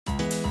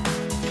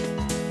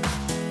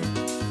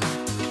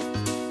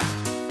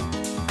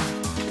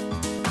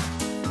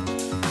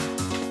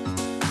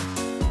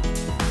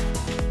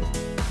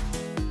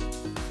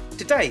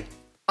Today,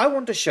 I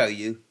want to show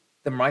you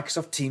the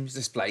Microsoft Teams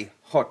Display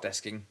hot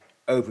desking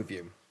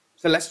overview.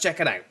 So let's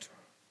check it out.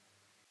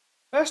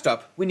 First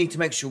up, we need to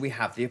make sure we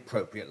have the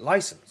appropriate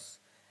license.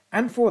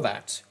 And for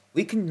that,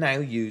 we can now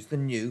use the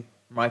new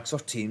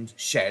Microsoft Teams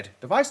shared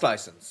device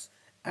license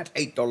at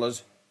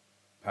 $8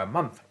 per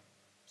month.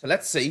 So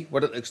let's see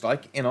what it looks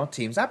like in our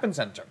Teams Admin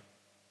Center.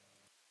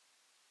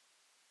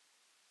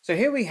 So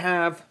here we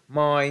have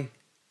my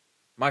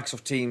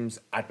Microsoft Teams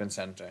Admin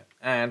Center,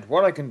 and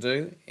what I can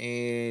do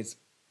is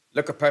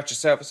look at purchase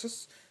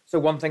services. So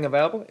one thing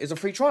available is a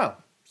free trial.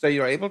 So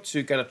you're able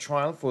to get a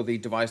trial for the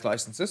device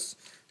licenses.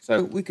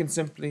 So we can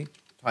simply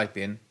type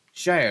in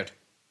shared.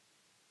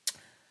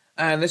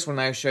 And this will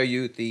now show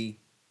you the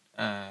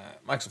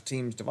Microsoft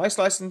Teams device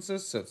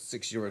licenses. So it's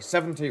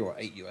 €6.70 or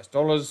 $8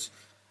 US.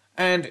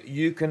 And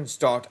you can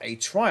start a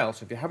trial.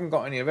 So if you haven't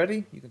got any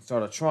already, you can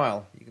start a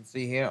trial. You can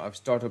see here I've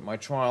started my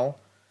trial.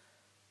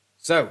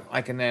 So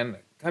I can then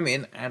come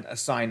in and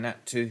assign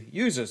that to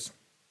users.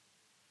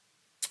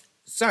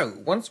 So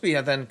once we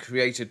have then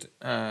created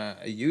a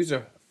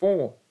user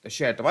for the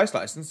shared device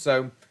license,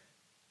 so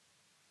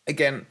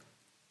again,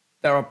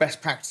 there are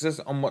best practices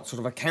on what sort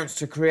of accounts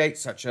to create,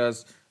 such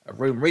as a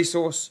room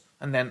resource,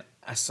 and then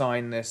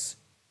assign this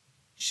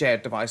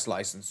shared device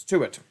license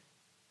to it.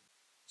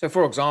 So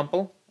for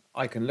example,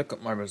 I can look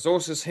at my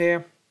resources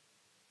here,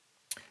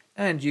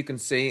 and you can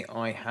see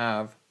I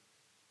have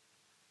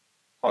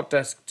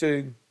Hotdesk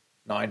 2,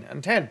 9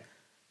 and 10,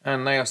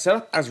 and they are set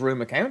up as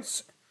room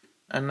accounts.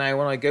 And now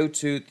when I go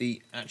to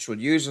the actual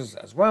users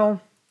as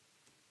well,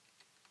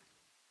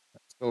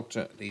 let's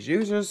filter these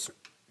users,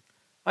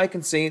 I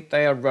can see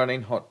they are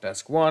running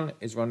Hotdesk 1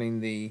 is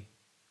running the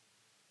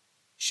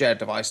shared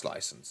device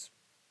license.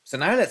 So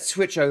now let's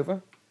switch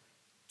over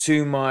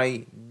to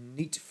my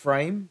Neat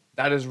Frame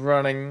that is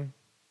running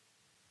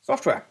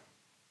software.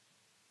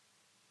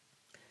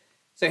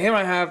 So here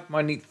I have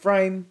my Neat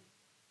Frame,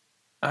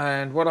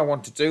 and what I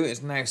want to do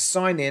is now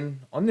sign in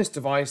on this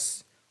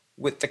device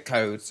with the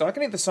code. So I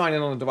can either sign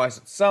in on the device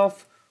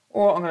itself,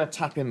 or I'm going to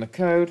tap in the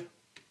code.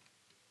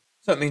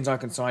 So it means I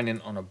can sign in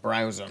on a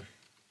browser.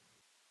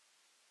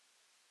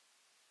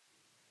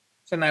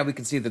 So now we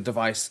can see the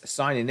device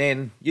signing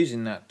in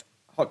using that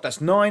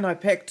Hotdesk 9 I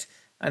picked,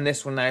 and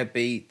this will now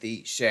be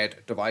the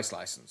shared device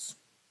license.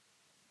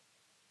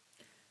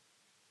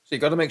 So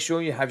you've got to make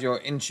sure you have your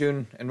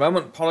Intune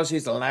enrollment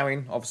policies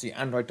allowing obviously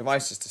Android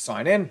devices to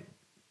sign in,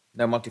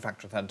 no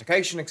multi-factor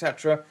authentication,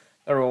 etc.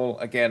 They're all,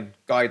 again,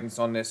 guidance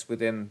on this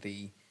within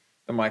the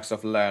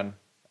Microsoft Learn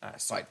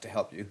site to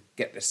help you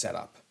get this set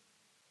up.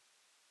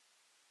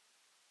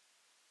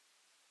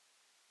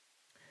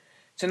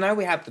 So now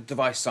we have the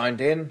device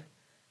signed in,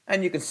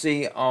 and you can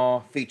see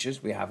our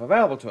features we have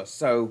available to us.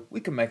 So we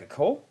can make a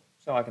call,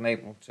 so I can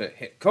able to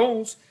hit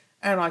calls,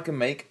 and I can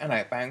make an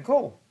outbound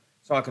call.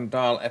 So I can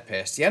dial a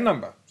PSTN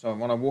number. So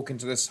when I walk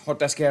into this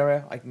Hotdesk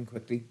area, I can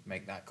quickly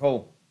make that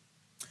call.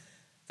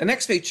 The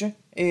next feature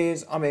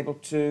is I'm able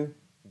to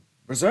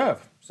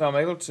reserve. So I'm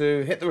able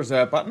to hit the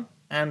reserve button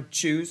and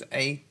choose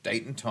a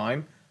date and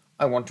time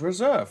I want to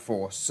reserve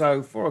for.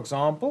 So for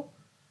example,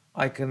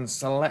 I can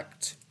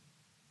select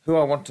who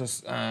I want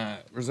to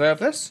reserve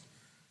this.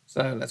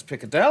 So let's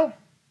pick Adele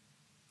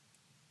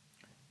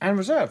and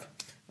reserve.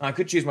 I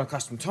could choose my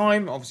custom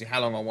time, obviously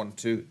how long I want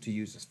to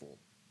use this for.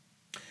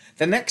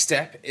 The next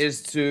step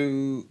is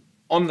to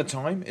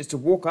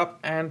walk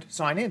up and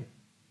sign in.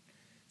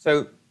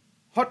 So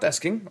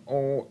Hotdesking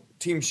or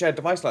Teams shared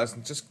device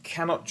licenses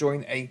cannot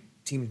join a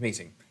Teams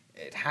meeting.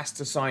 It has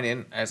to sign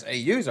in as a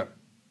user.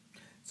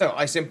 So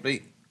I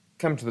simply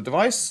come to the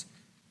device,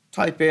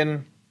 type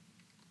in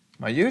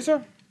my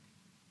user,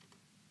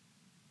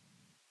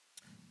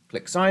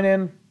 click sign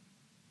in,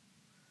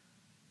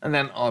 and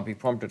then I'll be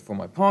prompted for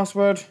my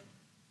password.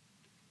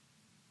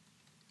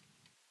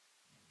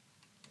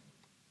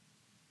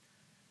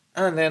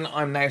 And then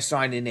I'm now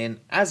signing in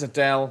as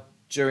Adele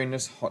during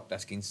this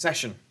Hotdesking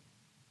session.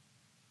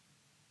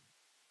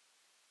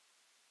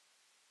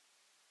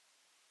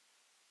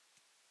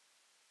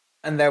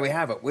 And there we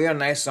have it. We are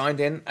now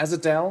signed in as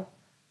Adele,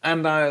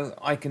 and now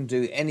I can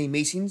do any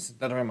meetings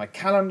that are in my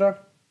calendar.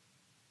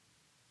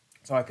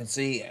 So I can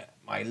see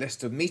my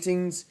list of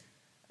meetings,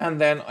 and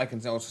then I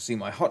can also see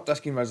my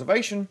Hotdesking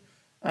reservation,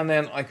 and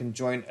then I can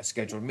join a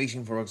scheduled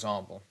meeting, for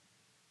example.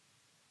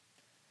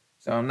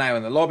 So I'm now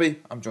in the lobby,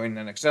 I'm joining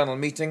an external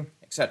meeting,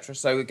 etc.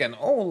 So again,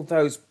 all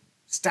those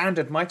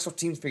standard Microsoft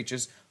Teams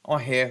features are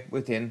here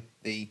within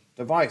the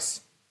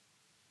device.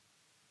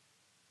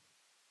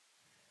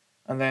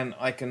 And then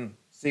I can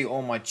see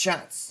all my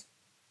chats,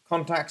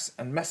 contacts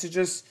and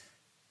messages.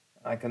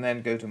 I can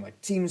then go to my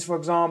Teams, for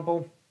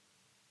example,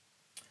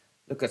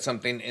 look at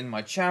something in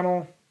my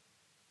channel.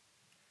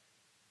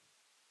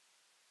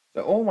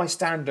 So all my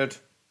standard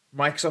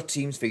Microsoft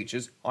Teams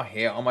features are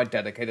here on my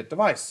dedicated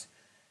device.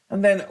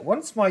 And then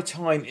once my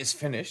time is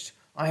finished,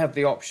 I have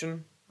the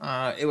option,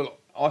 it will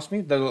ask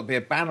me, there will be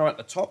a banner at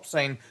the top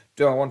saying,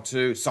 do I want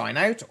to sign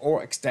out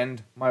or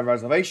extend my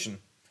reservation?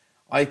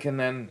 I can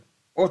then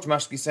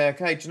automatically say,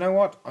 okay, do you know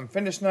what? I'm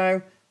finished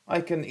now. I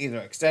can either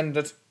extend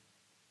it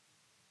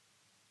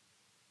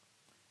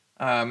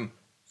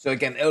So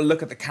again, it'll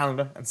look at the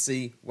calendar and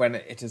see when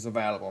it is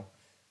available.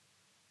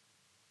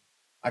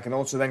 I can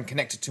also then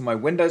connect it to my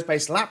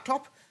Windows-based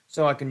laptop,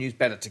 so I can use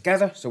Better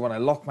Together. So when I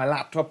lock my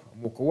laptop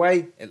and walk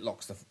away, it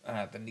locks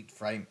the Neat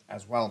Frame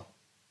as well.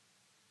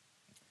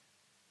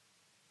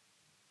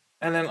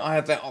 And then I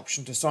have that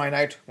option to sign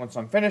out once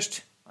I'm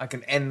finished. I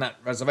can end that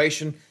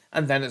reservation,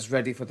 and then it's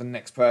ready for the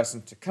next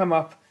person to come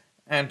up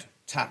and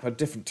tap a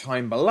different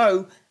time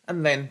below,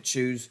 and then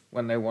choose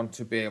when they want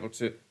to be able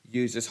to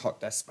use this hot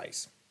desk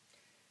space.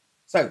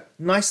 So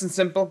nice and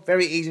simple,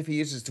 very easy for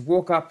users to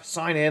walk up,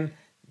 sign in,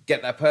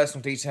 get their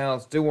personal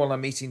details, do all their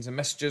meetings and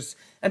messages.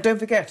 And don't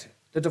forget,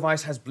 the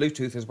device has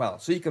Bluetooth as well,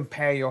 so you can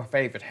pair your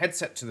favorite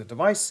headset to the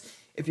device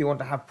if you want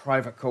to have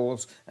private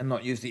calls and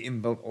not use the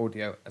inbuilt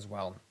audio as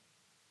well.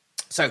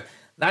 So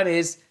that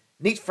is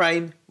Neat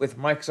Frame with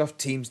Microsoft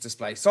Teams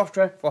display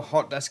software for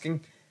hot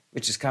desking,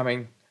 which is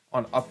coming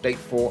on update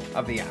 4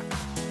 of the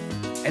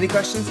app. Any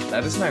questions?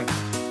 Let us know.